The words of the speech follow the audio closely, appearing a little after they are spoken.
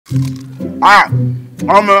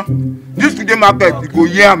This today market, you go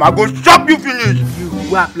yam, I go chop you finish. You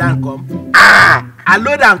go apply and come. I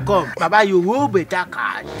load and come. Baba, you will better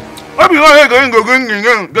cash. What you want go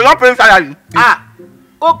they don't pay salary.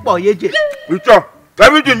 Opo yeje. It's up.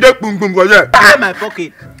 Everything they boom for there. In my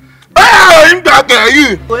pocket.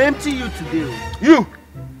 You. Go empty you today. You.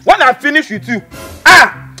 When I finish with you,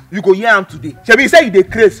 you go yam today. Shebi say you dey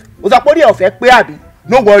craze. Was a body of ekpe abi?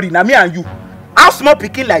 No worry, na me and you. How small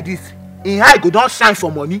pikin like this? In eye go don shine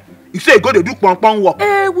for money. You say you go dey do pon work.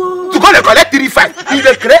 To go dey collect 3-5. You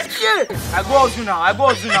dey craze? Yeah. I go hustle now.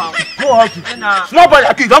 Go hustle. Small boy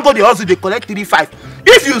like you don't go the hustle, they collect 3-5.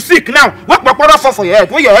 If you sick now, what papa fall for your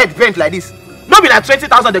head? When your head bent like this, no be like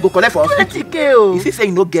 20,000 they go collect for hospital. 20K. If you say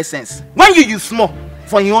you no get sense, when you use small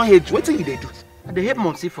for your own age, what thing you dey do? I dey help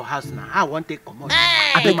mom see for house now. How I want take comot?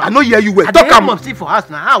 I no hear you well. I dey help mom see for house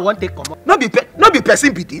now. How I want take comot? No be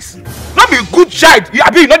person be this. No be good child. You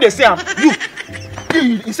abi you know dey say am.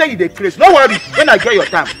 You say you dey craze. No worry. When I get your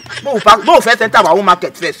time, no first enter our own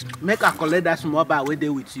market first. Make I collect that small bar wey dey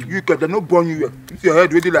with you. You can no burn you here. If your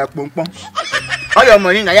head ready like pong. All your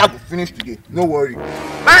money na you go finish today. No worry.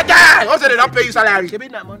 My guy, also they don't pay you salary. Shebi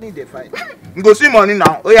na money dey find. You go see money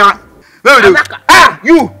now. Oh yeah.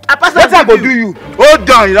 You. What I go do you? Hold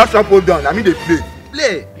down. You don't stop hold down. I mean they play.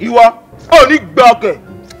 Play. You are. Oh, need okay.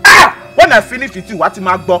 When I finish with you, what you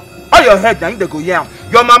make go? All your head, now they go yam.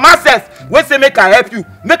 Your mama says, when say make I help you,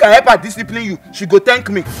 make I help her discipline you, she go thank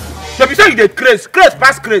me. So if you say you dey craze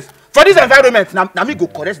pass craze. For this environment, now me go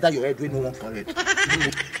correct that your head when no one correct.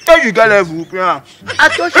 So you get level, yeah. I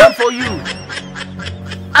touch him for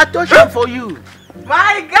you.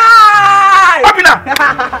 My guy! Open up!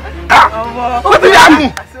 What did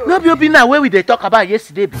happen? No be open now where we dey talk about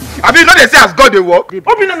yesterday. I mean, no they say as God they work.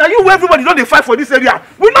 Open now you everybody don't they fight for this area.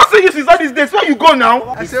 We not see you since all these days. Where you go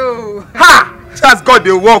now? So as God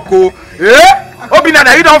they work, oh. Eh? Open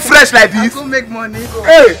now you don't fresh like this. Go make money.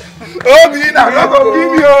 Hey! Open now, go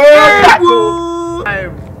give me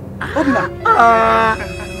Open now.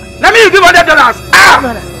 Let me give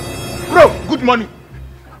 $100. Bro, good morning.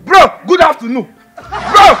 Bro, good afternoon.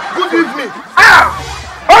 Bro, good evening.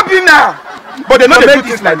 Open now. But they know they do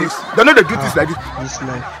things like this. They know they do things like this. This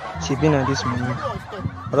life, she been at this money.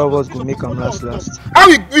 All of us go make them last. How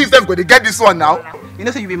we do them go to get this one now? You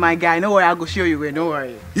know, so you be my guy. No worry, I'll go show you where. No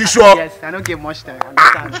worry. You sure? Yes, I don't get much time.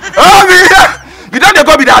 You don't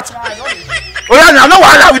go be that. Oh yeah, now no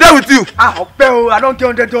wahala, we there with you. I don't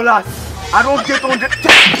get $100. I don't get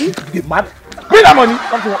 $100. You mad? Bring that money.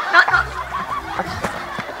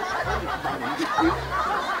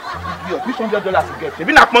 Which $100 you get? They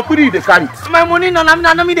be not money you dey carry. My money no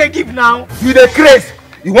me they give now. You dey craze.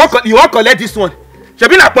 You want collect this one.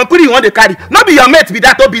 Shebi na pankuri you want to carry. No be your mate be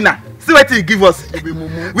that Obina. See what you give us.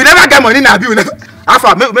 We never get money now.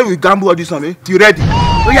 Alpha, maybe we gamble all this one. Eh? You ready?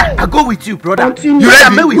 Oh yeah, I go with you, brother. You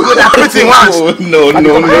ready? Maybe we go that everything once. No.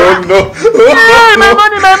 Hey, my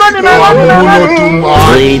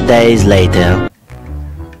money. 3 days later.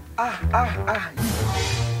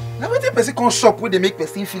 Now when the person come shop where they make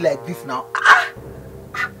person feel like this now.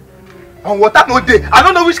 And water no day. I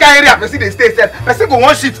don't know which kind of area person they stay safe. Person go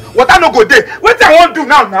one shit. Water no go day. What I want do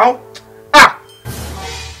now?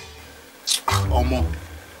 Omo.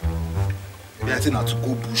 They say now to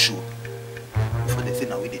go bush. Before they say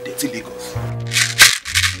now we the dirty Lagos.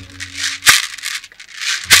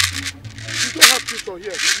 You don't have to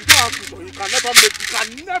here. You don't have to. You can never make it.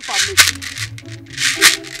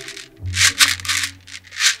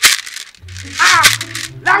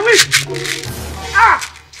 Lawi!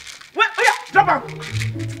 Wait, oh yeah, drop am.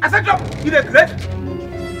 I said drop. You dey great?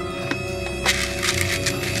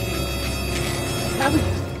 Lawi.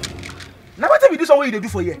 Now what be this one you dey do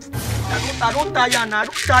for here? I don't tire now. I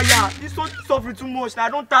don't tire. This one suffering too much. I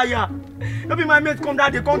don't tire. Maybe my mates come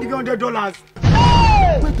down, they can't give you $100.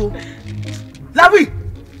 Wait oh. Lawi!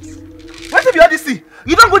 What be all this thing?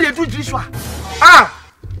 You don't go there do ritual.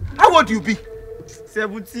 How old you be?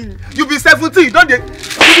 17. You be 17, you don't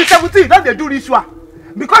they do ritual.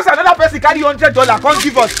 Because another person carry $100 can't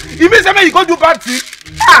give us. It means that you go do bad thing.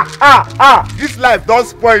 This life don't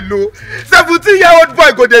spoil low. 17-year-old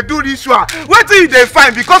boy go they do ritual. What do you they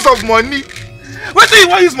find because of money? What do you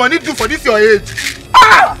want use money do for this your age?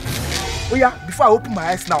 Oh yeah, before I open my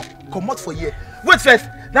eyes now, come out for here. Wait first.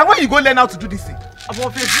 Now when you go learn how to do this thing? I'm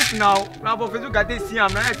on Facebook now. I'm on Facebook. I didn't see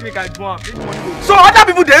him. Now I make I do him. So other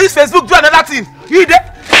people they use Facebook do another thing. You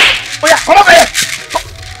there? Oh yeah, come over here.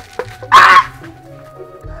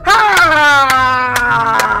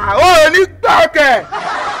 Oh, Nick, okay.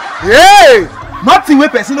 Hey, nothing wey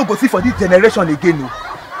person no go see for this generation again. No.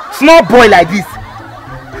 Small boy like this.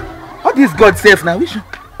 What this God safe now? Which?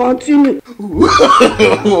 Continue.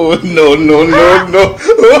 Oh, no.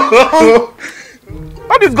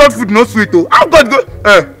 How this God food no sweet oh? How God go?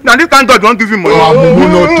 Now this kind God won't give him money. Oh, Bumu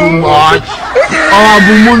not too much. Oh,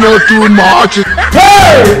 Bumu not too much.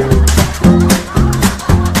 Hey!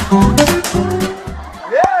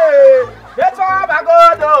 That's all I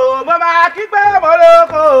go do. Mama, keep my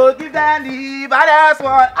moloko, give them the baddest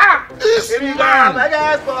one. Here we go,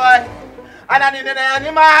 baddest boy. And I need an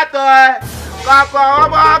animator. Papa, oh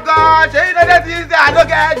my God, say that this is I don't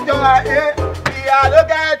get joy. I don't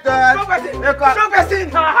get joy.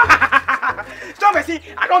 Strongperson,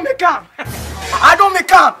 I don't make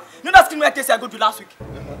am. You know that screen where I go to last week?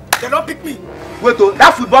 They don't pick me. Wait, oh,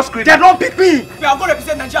 that football screen. They don't pick me. We are going to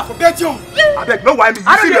represent Nigeria for Belgium. I beg, no why me.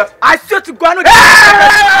 I swear to God, I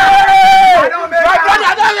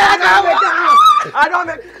don't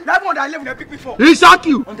make it. That one that 11 they pick me for. He shock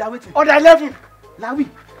you. Under waiting. Under 11. Lawi.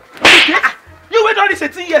 You wait only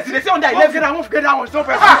 18 years. They say under 11. I won't forget that one.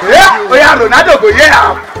 Strongperson. Yeah. Oh yeah, Ronaldo go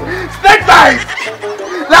yeah. Snake bite.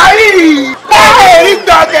 Lawi. Hey,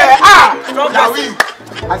 dog. Lawi.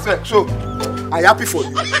 I swear, so I happy for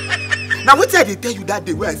you. Now what did I tell you that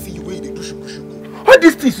day where I see you where you do shuku? All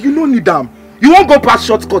these things you don't need them. You won't go past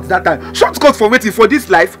shortcuts that time. Shortcuts for waiting for this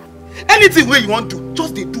life. Anything where you want to,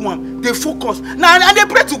 just they do one. They focus. Now and they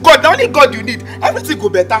pray to God. Now only God you need. Everything go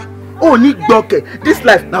better. Oh, need doke. This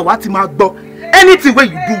life now what him do. Anything where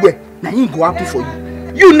you do well, now he go happy for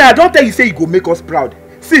you. You now don't tell you say you go make us proud.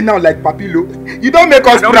 See now like Papilo, you don't make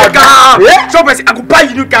us proud. Yeah? Strongperson, I go buy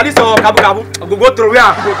you new car. This or kabu. I go throw where.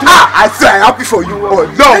 I swear I'm happy for you. Oh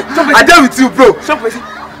no, I dare with you, bro. Strongperson.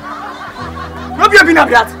 No be happy now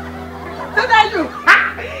that. So that you.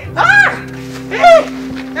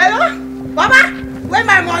 Hello, Baba. Where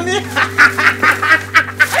my money?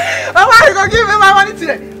 Baba, you gonna give me my money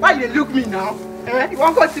today? Why you look me now? You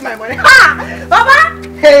won't go see my money. Baba.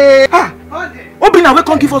 Hey. Obina, we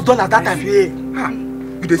can't give us dollars that time.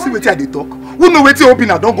 You dey see wetin I dey talk? Who know wetin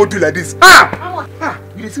Obina don go do like this? You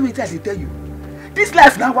dey see wetin I dey tell you? This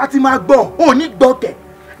life na what him agbo. Oh, need doke.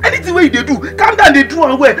 Anything wey you dey do, calm down, dey do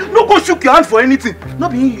am well. No go shook your hand for anything. No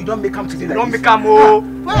be you don make am today like this. Don't make am oh.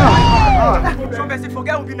 Strongperson,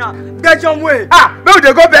 forget Obina. Belgium way. Make we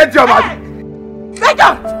dey go Belgium.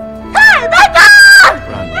 Belgium. Hey, Belgium.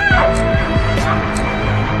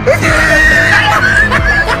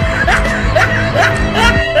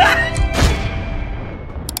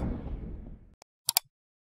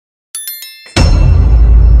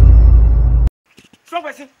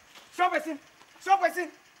 Strongperson.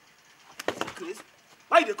 Chris,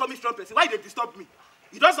 why you dey call me Strongperson? Why you dey disturb me?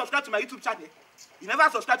 You don't subscribe to my YouTube channel. You never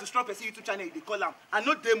subscribe to Strongperson YouTube channel. You dey call am. I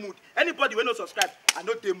no dey mood. Anybody wey no subscribe, I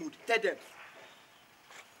no dey mood. Tell them.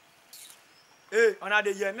 Hey, on a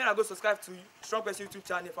day here, me I go subscribe to Strongperson YouTube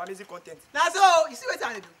channel for amazing content. Now so, you see what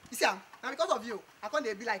I do? You see, now because of you, I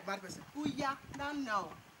can't be like bad person. Oh yeah, now.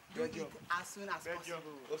 Do it as soon as possible.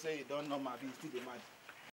 Go say you don't know my business, still dey mad.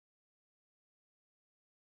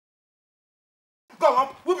 Go on,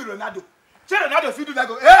 who be Ronaldo? Say Ronaldo fit do that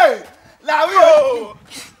go. Hey, Lawi oh.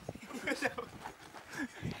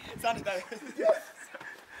 Sanitize.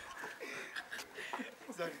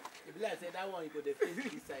 Sorry. If like say that one, you go the face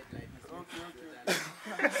this side like this.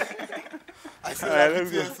 Okay. I feel like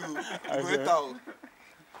it's here too. Wait out.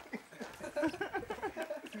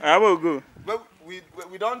 I will go. But we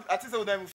don't. I think we don't even